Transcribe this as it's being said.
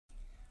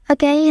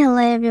Okay, hello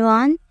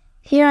everyone.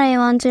 Here I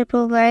want to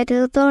provide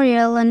a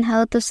tutorial on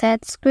how to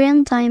set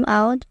screen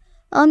timeout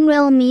on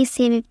Realme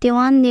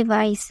C51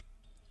 device.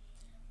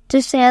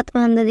 To set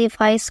when the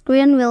device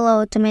screen will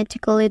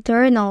automatically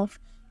turn off,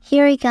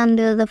 here you can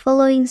do the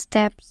following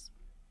steps.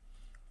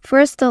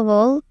 First of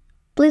all,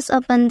 please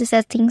open the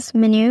settings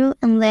menu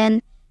and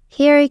then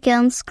here you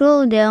can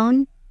scroll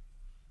down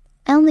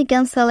and you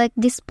can select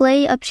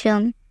display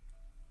option.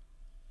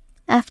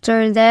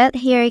 After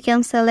that, here you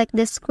can select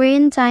the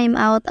screen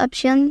timeout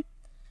option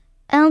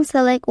and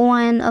select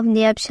one of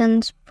the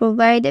options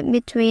provided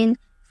between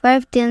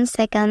 15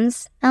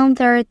 seconds and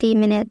 30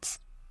 minutes.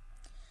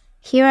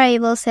 Here I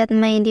will set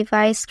my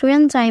device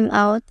screen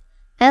timeout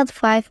at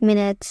 5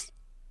 minutes.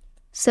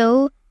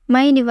 So,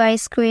 my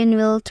device screen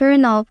will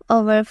turn off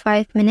over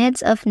 5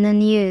 minutes of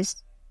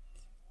non-use.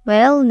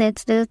 Well,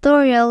 that's the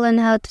tutorial on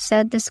how to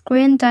set the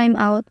screen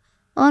timeout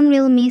on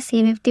Realme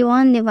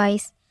C51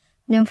 device.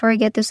 Don't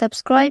forget to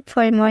subscribe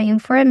for more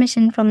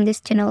information from this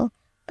channel.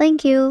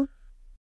 Thank you.